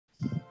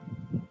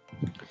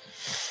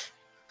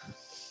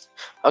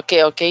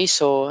Okay.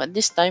 So at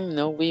this time,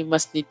 no, we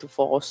must need to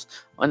focus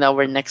on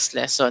our next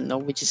lesson, no,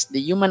 which is the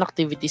human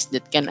activities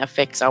that can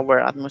affect our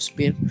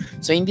atmosphere.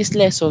 So in this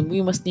lesson,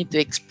 we must need to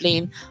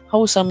explain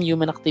how some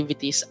human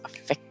activities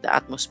affect the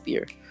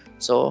atmosphere.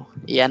 So,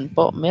 yan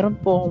po. Meron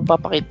po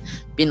akong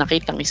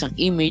pinakitang isang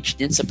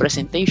image din sa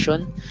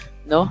presentation,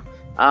 no?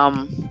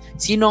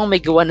 Sino ang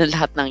may gawa ng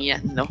lahat ng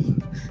yan, no?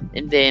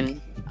 And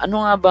then,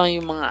 ano nga ba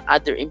yung mga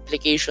other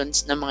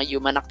implications ng mga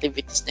human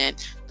activities na yan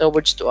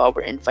towards to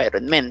our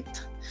environment,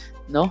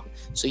 no?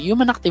 So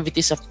human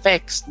activities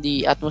affects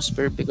the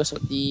atmosphere because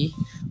of the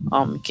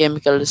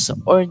chemicals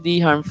or the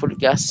harmful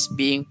gases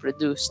being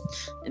produced,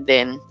 and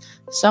then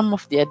some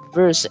of the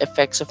adverse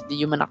effects of the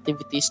human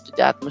activities to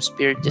the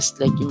atmosphere,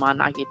 just like yung mga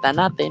nakita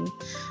natin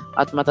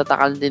at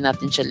matatakal din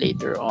natin siya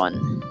later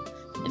on.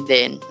 And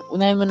then,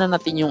 unahin muna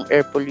natin yung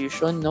air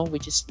pollution, no,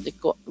 which is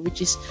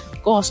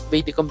caused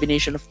by the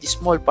combination of the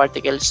small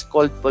particles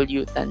called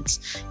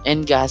pollutants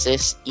and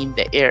gases in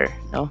the air,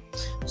 no.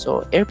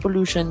 So, air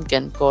pollution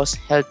can cause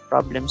health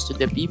problems to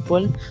the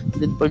people.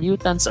 Then,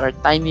 pollutants are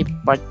tiny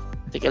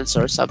particles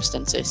or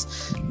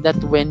substances that,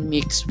 when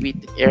mixed with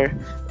air,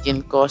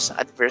 can cause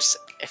adverse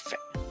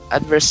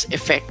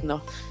effect, no.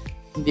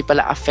 Hindi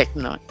pala affect,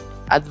 no.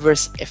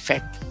 Adverse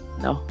effect,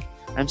 no.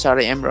 I'm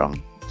sorry, I'm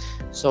wrong.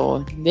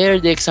 So, there are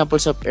the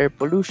examples of air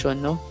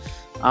pollution, no?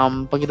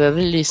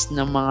 Pagre-release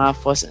ng mga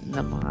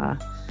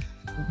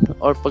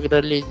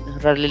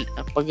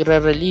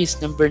pagre-release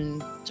ng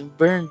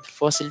burned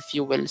fossil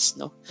fuels,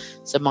 no,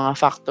 sa mga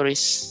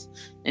factories,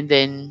 and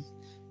then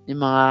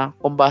yung mga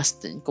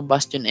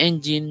combustion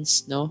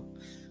engines, no,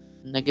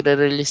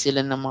 nagre-release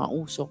sila ng mga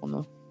usok,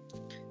 no,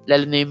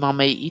 lalo na yung mga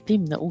may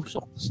itim na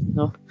usok,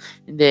 no,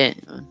 and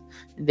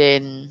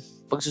then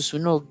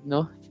pagsusunog,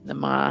 no, ng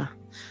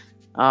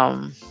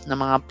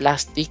mga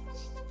plastic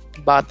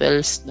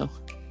bottles, no.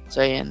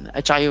 So ayan,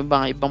 at saka yung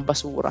mga ibang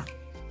basura.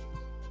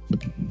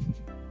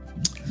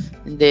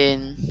 And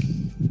then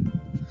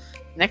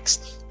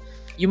next,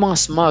 yung mga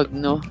smog,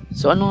 no.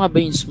 So ano nga ba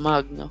yung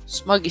smog, no?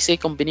 Smog is a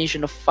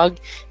combination of fog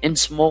and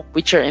smoke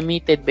which are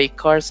emitted by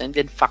cars and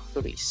then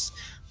factories.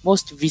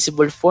 Most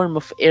visible form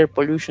of air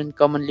pollution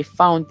commonly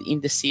found in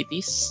the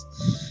cities,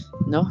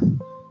 no.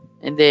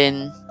 And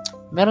then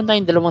meron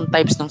tayong dalawang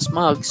types ng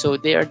smog. So,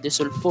 they are the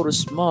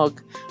sulfurous smog,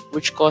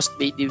 which caused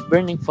by the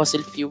burning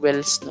fossil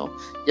fuels, no?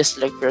 Just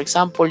like, for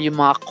example, yung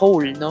mga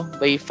coal, no?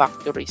 By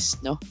factories,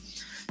 no?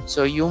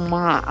 So, yung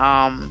mga,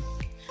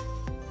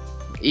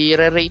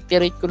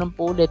 i-reiterate ko lang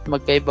po ulit,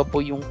 magkaiba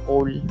po yung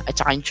coal at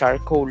saka yung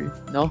charcoal,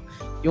 no?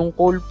 Yung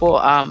coal po,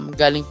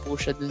 galing po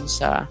siya dun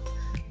sa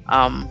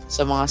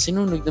mga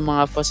sinunog ng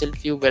mga fossil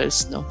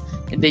fuels, no?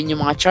 And then,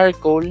 yung mga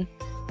charcoal,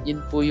 yun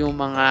po yung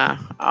mga,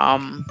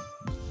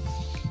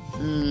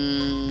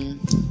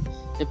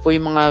 yun po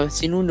yung mga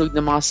sinunog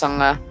ng mga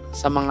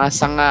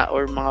sanga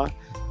or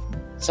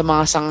sa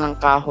mga sangang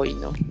kahoy,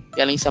 no,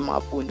 galing sa mga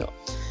puno.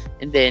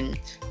 And then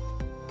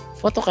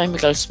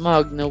photochemical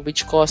smog, no,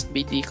 which caused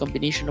by the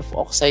combination of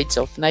oxides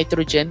of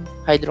nitrogen,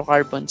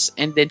 hydrocarbons,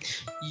 and then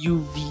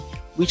UV,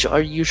 which are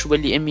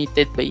usually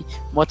emitted by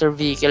motor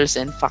vehicles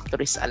and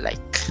factories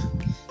alike.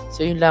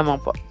 So yun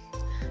lamang po.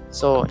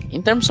 So,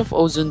 in terms of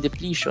ozone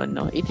depletion,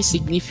 no, it is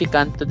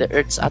significant to the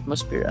Earth's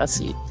atmosphere as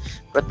it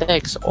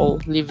protects all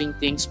living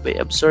things by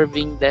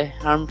absorbing the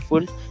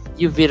harmful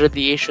UV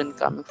radiation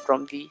coming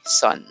from the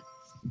sun.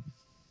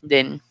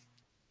 Then,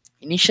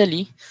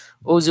 initially,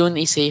 ozone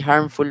is a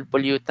harmful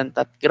pollutant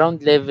at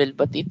ground level,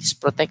 but it is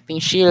protecting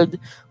shield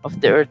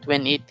of the Earth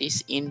when it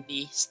is in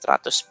the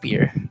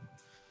stratosphere,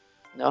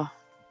 no.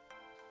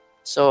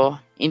 So,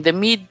 in the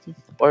mid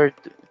or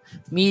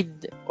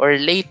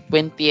late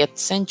 20th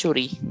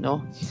century,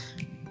 no,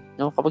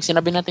 kapag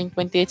sinabi natin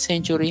 20th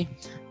century,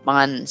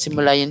 mga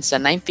simula yan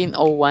sa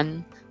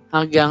 1901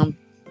 hanggang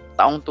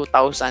taong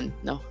 2000,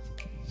 no.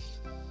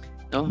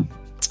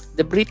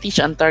 The British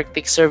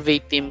Antarctic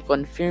Survey team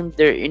confirmed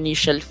their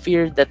initial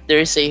fear that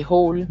there is a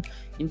hole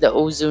in the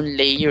ozone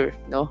layer,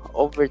 no,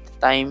 over the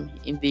time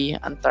in the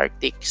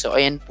Antarctic. So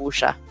ayan po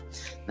siya,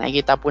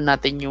 nakikita po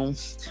natin yung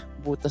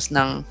butas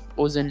ng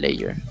ozone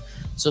layer.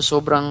 So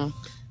sobrang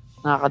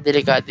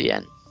nakakadelikado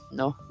yan,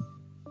 no.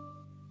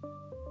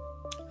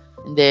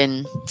 And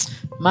then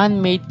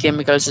man-made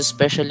chemicals,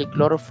 especially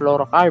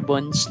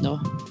chlorofluorocarbons, no,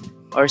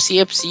 or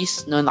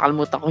CFCs, no,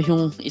 nakalimutan ko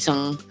yung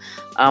isang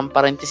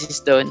parenthesis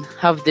doon,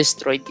 have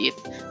destroyed it.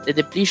 The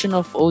depletion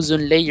of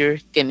ozone layer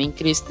can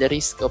increase the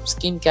risk of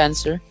skin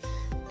cancer,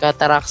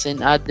 cataracts,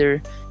 and other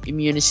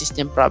immune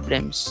system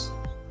problems,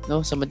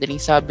 no. Sa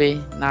madaling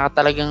sabi,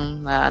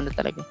 talagang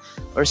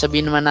or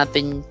sabihin naman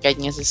natin kahit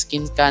nga sa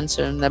skin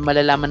cancer, na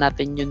malalaman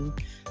natin yun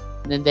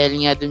na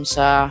dahil nga dun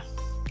sa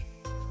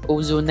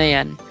ozone na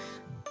yan,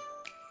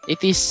 it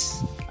is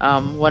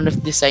one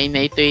of the sign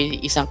na ito ay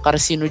isang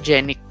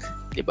carcinogenic,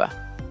 di ba?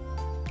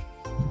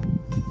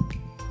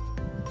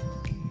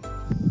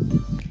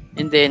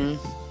 And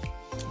then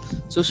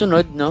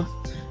susunod, no,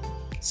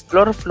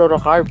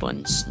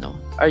 chlorofluorocarbons, no,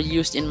 are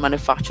used in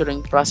manufacturing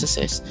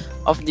processes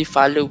of the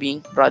following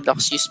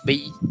products used by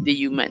the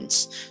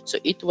humans. So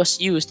it was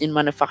used in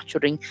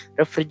manufacturing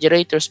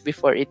refrigerators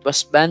before it was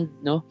banned,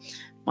 no?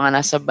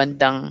 Mga nasa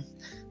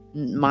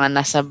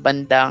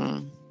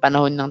bandang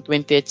panahon ng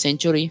 20th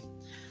century.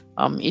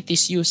 It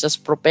is used as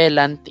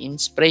propellant in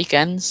spray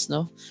cans,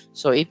 no?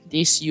 So it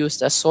is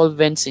used as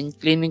solvents in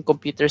cleaning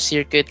computer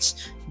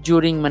circuits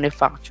during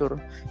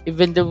manufacture.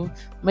 Even though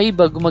may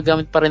iba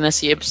gumagamit pa rin ng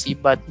CFC,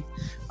 but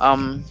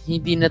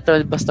hindi na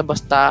to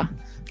basta-basta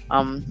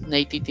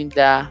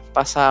naititinda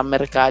pa sa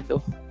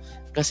merkado.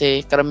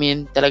 Kasi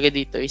karamihan talaga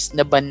dito is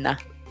naban na.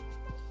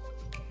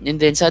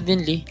 And then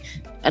suddenly,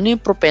 ano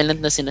yung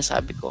propellant na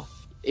sinasabi ko?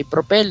 A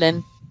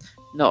propellant,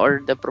 no,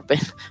 or the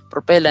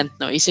propellant,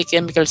 no, is a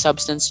chemical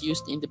substance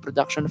used in the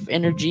production of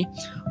energy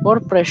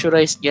or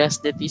pressurized gas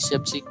that is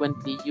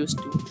subsequently used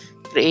to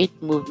create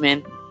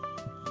movement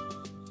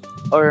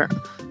or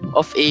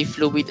of a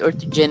fluid or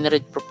to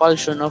generate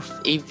propulsion of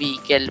a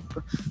vehicle,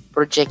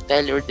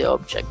 projectile, or the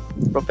object.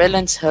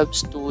 Propellants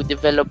helps to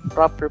develop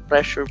proper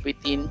pressure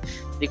within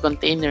the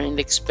container and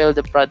expel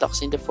the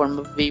products in the form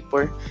of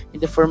vapor in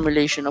the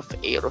formulation of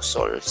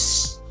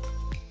aerosols,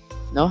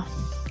 no?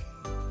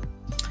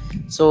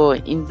 So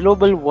in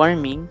global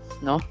warming,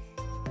 no,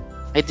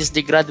 it is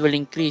the gradual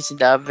increase in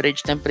the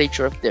average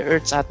temperature of the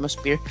Earth's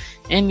atmosphere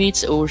and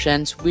its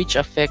oceans which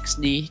affects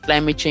the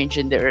climate change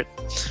in the Earth.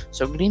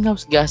 So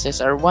greenhouse gases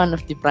are one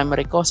of the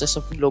primary causes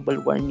of global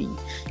warming.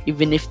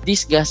 Even if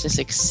these gases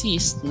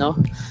exist, no,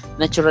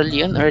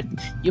 naturally on Earth,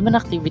 human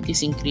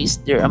activities increase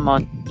their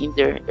amount in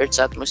their Earth's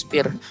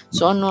atmosphere.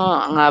 So ano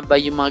nga ba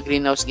yung mga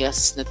greenhouse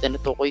gases na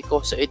tinutukoy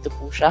ko? So ito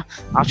po siya.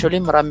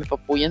 Actually marami pa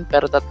po yan,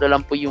 pero tatlo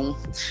lang po yung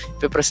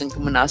ipipresent ko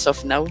muna as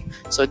of now.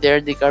 So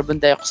they're the carbon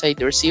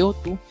dioxide or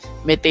CO2,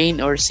 methane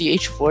or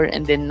CH4,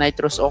 and then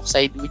nitrous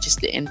oxide, which is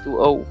the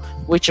N2O,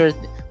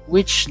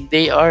 which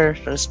they are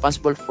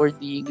responsible for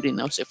the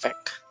greenhouse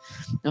effect.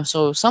 Now,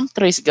 so some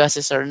trace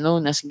gases are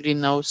known as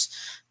greenhouse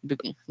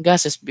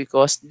gases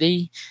because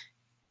they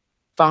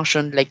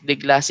function like the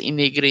glass in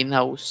a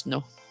greenhouse,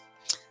 no,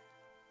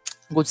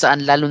 kung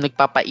saan lalo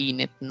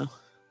nagpapainit, no.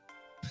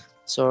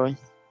 So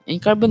in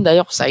carbon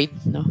dioxide,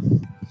 no,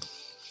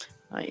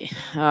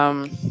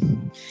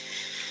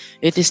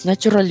 it is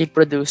naturally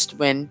produced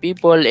when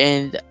people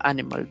and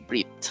animal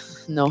breathe,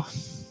 no.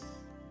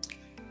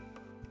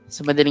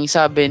 Sa madaling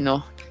sabi,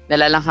 no,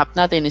 nalalanghap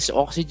natin is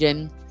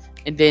oxygen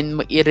and then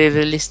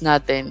i-release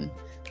natin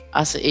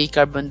as a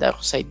carbon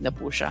dioxide na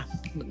po siya,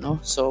 no.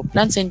 So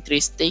plants and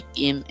trees take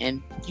in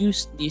and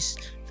use this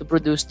to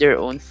produce their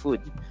own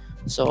food.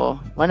 So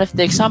one of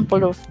the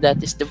example of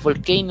that is the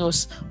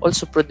volcanoes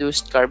also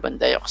produced carbon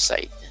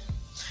dioxide.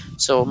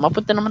 So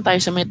mapunta naman tayo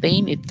sa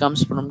methane. It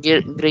comes from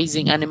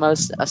grazing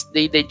animals as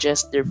they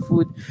digest their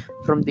food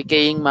from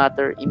decaying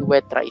matter in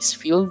wet rice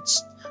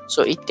fields.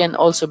 So it can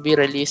also be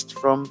released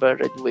from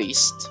buried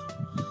waste,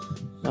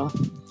 no?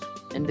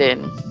 And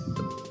then,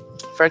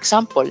 for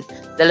example,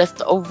 the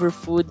leftover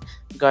food,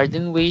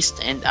 garden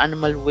waste, and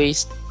animal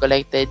waste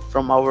collected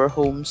from our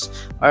homes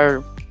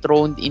are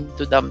thrown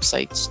into dump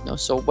sites, no?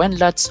 So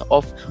when lots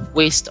of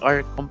waste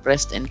are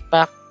compressed and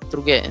packed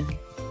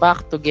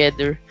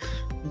together,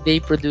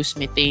 they produce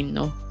methane,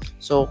 no?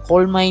 So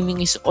coal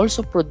mining is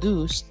also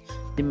produced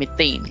the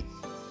methane,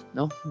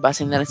 no?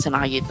 Base na rin sa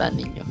nakikita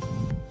ninyo.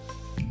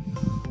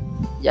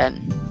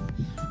 Yan.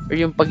 Or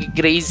yung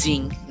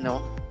pag-grazing,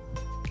 no?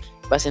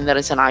 Base na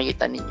rin sa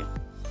nakikita ninyo.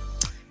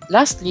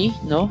 Lastly,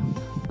 no,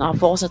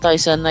 nakafocus na tayo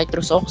sa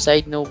nitrous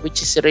oxide, no,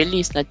 which is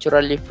released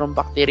naturally from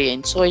bacteria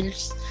in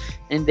soils.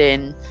 And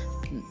then,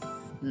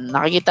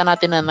 nakikita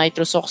natin na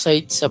nitrous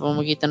oxide sa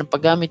pamamagitan ng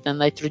paggamit ng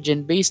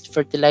nitrogen-based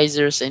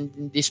fertilizers and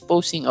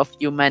disposing of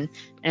human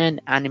and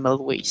animal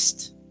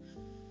waste,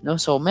 no?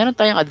 So meron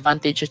tayong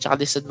advantage at saka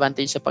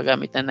disadvantage sa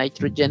paggamit ng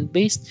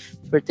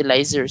nitrogen-based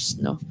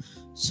fertilizers, no?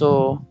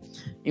 So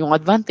yung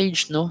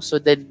advantage, no,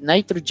 so the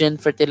nitrogen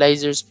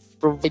fertilizers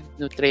provide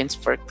nutrients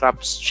for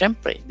crops,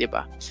 syempre, di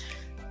ba?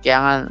 Kaya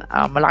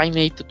nga malaking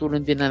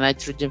naitutulong din na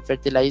nitrogen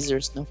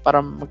fertilizers, no,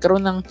 para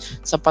magkaroon ng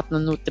sapat na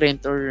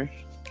nutrient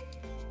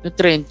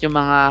yung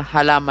mga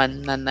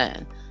halaman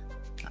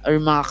or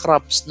mga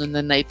crops, no, na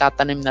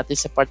naitatanim natin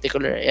sa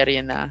particular area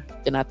na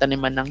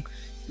tinataniman ng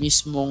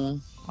mismong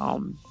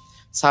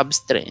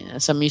substrate,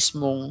 sa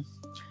mismong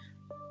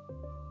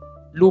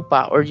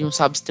lupa or yung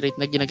substrate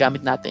na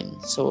ginagamit natin.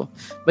 So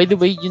by the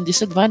way, yung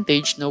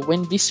disadvantage, no,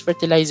 when these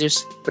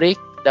fertilizers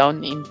break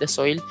down in the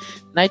soil,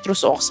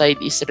 nitrous oxide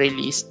is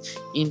released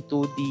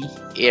into the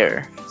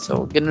air.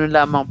 So ganun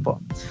lamang po.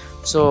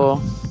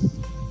 So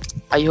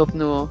I hope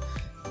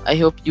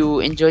you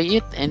enjoy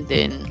it, and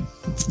then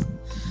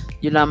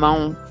yun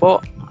lamang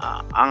po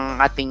ang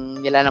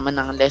ating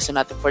nilalaman ng lesson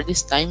natin for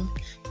this time.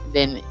 And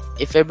then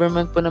if ever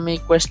man po na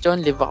may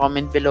question, leave a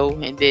comment below.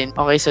 And then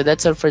okay, so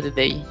that's all for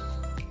today.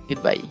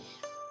 Goodbye.